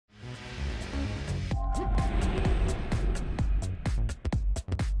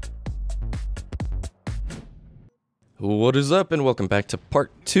What is up, and welcome back to part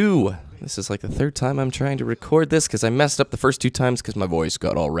 2. This is like the third time I'm trying to record this because I messed up the first 2 times because my voice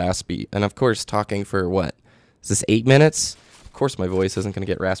got all raspy. And of course, talking for what? Is this 8 minutes? Of course my voice isn't going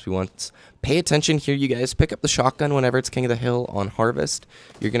to get raspy once. Pay attention here, you guys. Pick up the shotgun whenever it's King of the Hill on Harvest.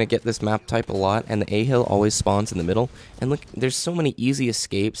 You're going to get this map type a lot, and the A hill always spawns in the middle. And look, there's so many easy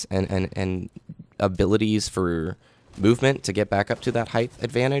escapes and abilities for movement to get back up to that height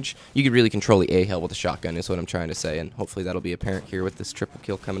advantage. You could really control the A hill with a shotgun is what I'm trying to say, and hopefully that'll be apparent here with this triple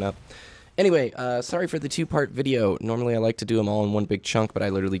kill coming up. Anyway, sorry for the 2-part video. Normally I like to do them all in one big chunk, but I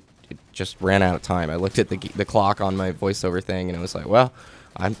literally just ran out of time. I looked at the clock on my voiceover thing, and I was like, well,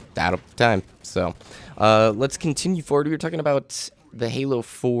 I'm out of time. So let's continue forward. We were talking about the Halo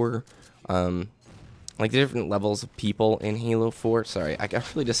 4, like the different levels of people in Halo 4. Sorry, I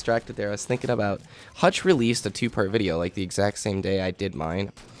got really distracted there. I was thinking about Hutch released a 2-part video like the exact same day I did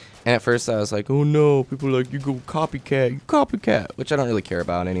mine. And at first I was like, oh no, people are like, you go copycat, which I don't really care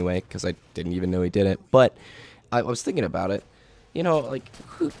about anyway, because I didn't even know he did it. But I was thinking about it. You know, like,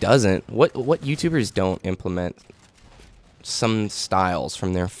 who doesn't? What YouTubers don't implement some styles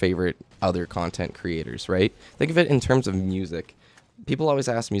from their favorite other content creators, right? Think of it in terms of music. People always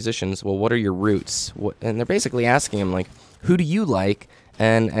ask musicians, well, what are your roots? And they're basically asking them, like, who do you like,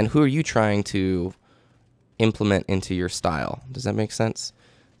 and who are you trying to implement into your style? Does that make sense?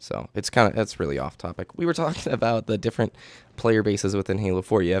 So it's that's really off topic. We were talking about the different player bases within Halo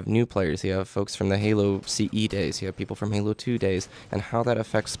 4. You have new players, you have folks from the Halo CE days, you have people from Halo 2 days, and how that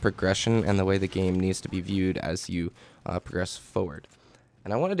affects progression and the way the game needs to be viewed as you progress forward.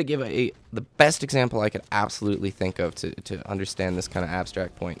 And I wanted to give the best example I could absolutely think of to understand this kind of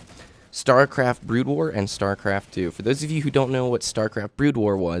abstract point. StarCraft Brood War and StarCraft 2. For those of you who don't know what StarCraft Brood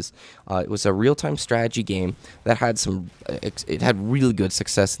War was, it was a real-time strategy game that had it had really good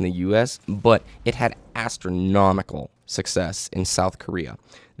success in the US, but it had astronomical success in South Korea.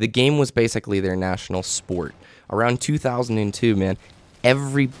 The game was basically their national sport. Around 2002, man,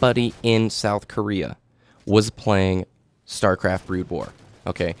 everybody in South Korea was playing StarCraft Brood War.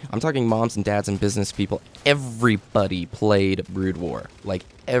 Okay, I'm talking moms and dads and business people. Everybody played Brood War, like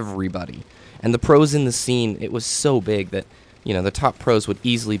everybody. And the pros in the scene, it was so big that, you know, the top pros would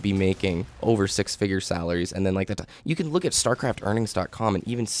easily be making over 6-figure salaries. And then, like, you can look at StarCraftEarnings.com, and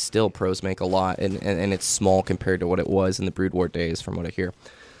even still pros make a lot, and it's small compared to what it was in the Brood War days, from what I hear.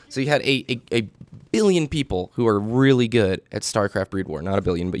 So you had a billion people who are really good at StarCraft Brood War. Not a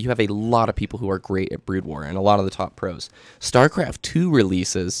billion, but you have a lot of people who are great at Brood War, and a lot of the top pros. StarCraft 2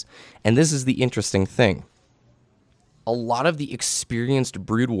 releases, and this is the interesting thing. A lot of the experienced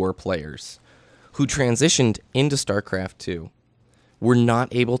Brood War players who transitioned into StarCraft 2 were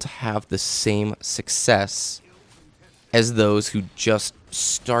not able to have the same success as those who just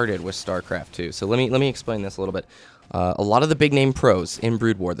started with StarCraft 2. So let me explain this a little bit. A lot of the big-name pros in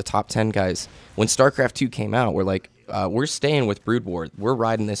Brood War, the top 10 guys, when StarCraft 2 came out, were like, we're staying with Brood War. We're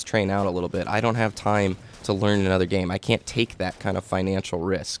riding this train out a little bit. I don't have time to learn another game. I can't take that kind of financial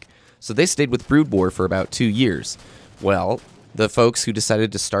risk. So they stayed with Brood War for about 2 years. Well, the folks who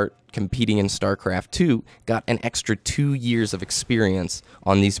decided to start competing in StarCraft 2 got an extra 2 years of experience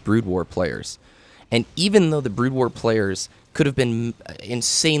on these Brood War players. And even though the Brood War players could have been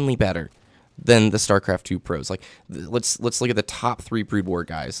insanely better than the StarCraft 2 pros. Like, let's look at the top 3 Brood War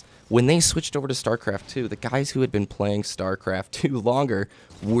guys. When they switched over to StarCraft 2, the guys who had been playing StarCraft 2 longer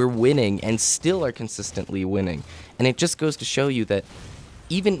were winning and still are consistently winning. And it just goes to show you that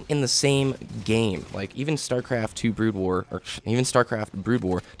even in the same game, like even StarCraft 2 Brood War, or even StarCraft Brood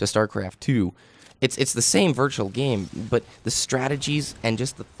War to StarCraft 2, it's the same virtual game, but the strategies and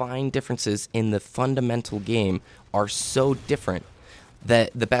just the fine differences in the fundamental game are so different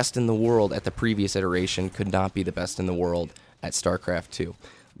that the best in the world at the previous iteration could not be the best in the world at StarCraft 2.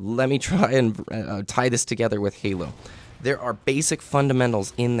 Let me try and tie this together with Halo. There are basic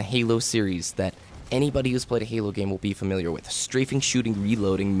fundamentals in the Halo series that anybody who's played a Halo game will be familiar with. Strafing, shooting,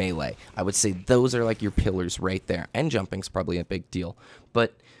 reloading, melee. I would say those are like your pillars right there. And jumping's probably a big deal.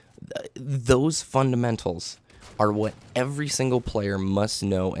 But those fundamentals are what every single player must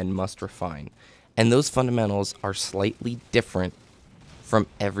know and must refine. And those fundamentals are slightly different from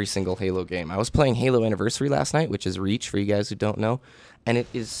every single Halo game. I was playing Halo Anniversary last night, which is Reach for you guys who don't know, and it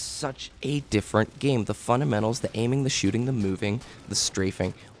is such a different game. The fundamentals, the aiming, the shooting, the moving, the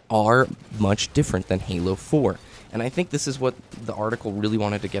strafing are much different than Halo 4. And I think this is what the article really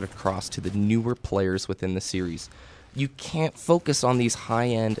wanted to get across to the newer players within the series. You can't focus on these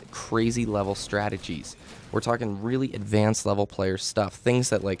high-end, crazy level strategies. We're talking really advanced level player stuff. Things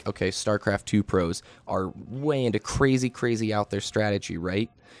that, like, okay, StarCraft 2 pros are way into crazy out there strategy, right?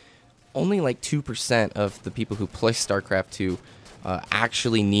 only like 2% of the people who play StarCraft 2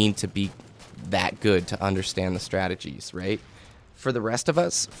 actually need to be that good to understand the strategies, right? For the rest of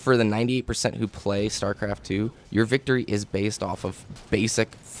us, for the 98% who play StarCraft 2, your victory is based off of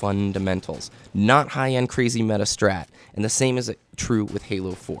basic fundamentals, not high-end crazy meta strat. And the same is true with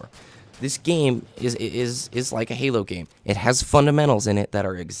Halo 4. This game is like a Halo game. It has fundamentals in it that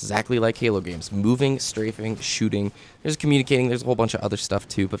are exactly like Halo games. Moving, strafing, shooting. There's communicating. There's a whole bunch of other stuff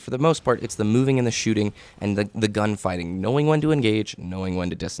too. But for the most part, it's the moving and the shooting and the gunfighting. Knowing when to engage, knowing when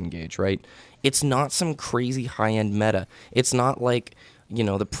to disengage, right? It's not some crazy high-end meta. It's not like, you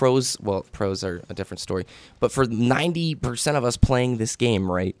know, the pros. Well, pros are a different story. But for 90% of us playing this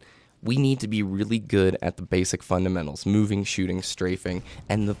game, right? We need to be really good at the basic fundamentals, moving, shooting, strafing,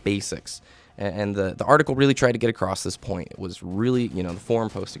 and the basics. And the article really tried to get across this point. It was really, you know, the forum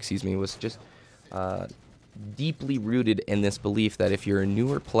post, was just deeply rooted in this belief that if you're a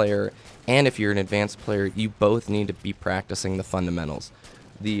newer player and if you're an advanced player, you both need to be practicing the fundamentals.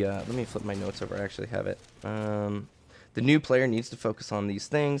 Let me flip my notes over. I actually have it. The new player needs to focus on these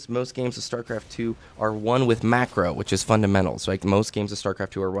things. Most games of StarCraft 2 are won with macro, which is fundamentals. Like most games of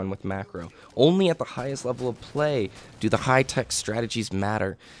StarCraft 2 are won with macro. Only at the highest level of play do the high-tech strategies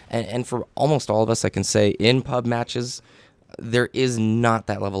matter. And for almost all of us, I can say, in pub matches, there is not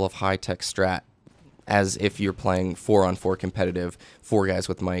that level of high-tech strat as if you're playing 4-on-4 competitive, 4 guys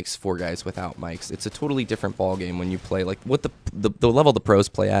with mics, 4 guys without mics. It's a totally different ball game when you play like what the level the pros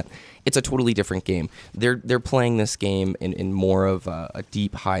play at. It's a totally different game. They're playing this game in more of a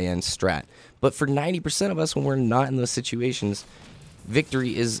deep high-end strat. But for 90% of us, when we're not in those situations,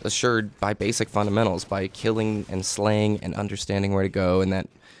 victory is assured by basic fundamentals, by killing and slaying and understanding where to go, and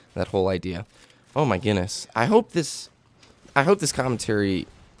that whole idea. Oh my goodness! I hope this commentary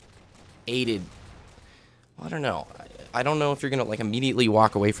aided. I don't know. I don't know if you're going to like immediately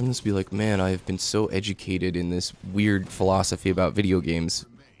walk away from this and be like, man, I've been so educated in this weird philosophy about video games,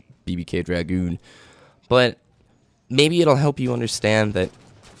 BBK Dragoon. But maybe it'll help you understand that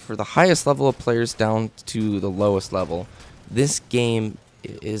for the highest level of players down to the lowest level, this game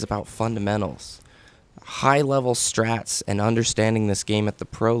is about fundamentals. High-level strats and understanding this game at the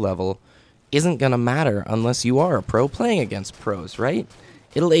pro level isn't going to matter unless you are a pro playing against pros, right?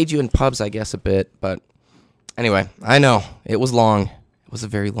 It'll aid you in pubs, I guess, a bit, but anyway, I know it was long. It was a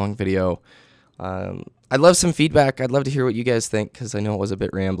very long video. I'd love some feedback. I'd love to hear what you guys think because I know it was a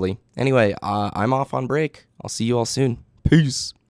bit rambly. Anyway, I'm off on break. I'll see you all soon. Peace.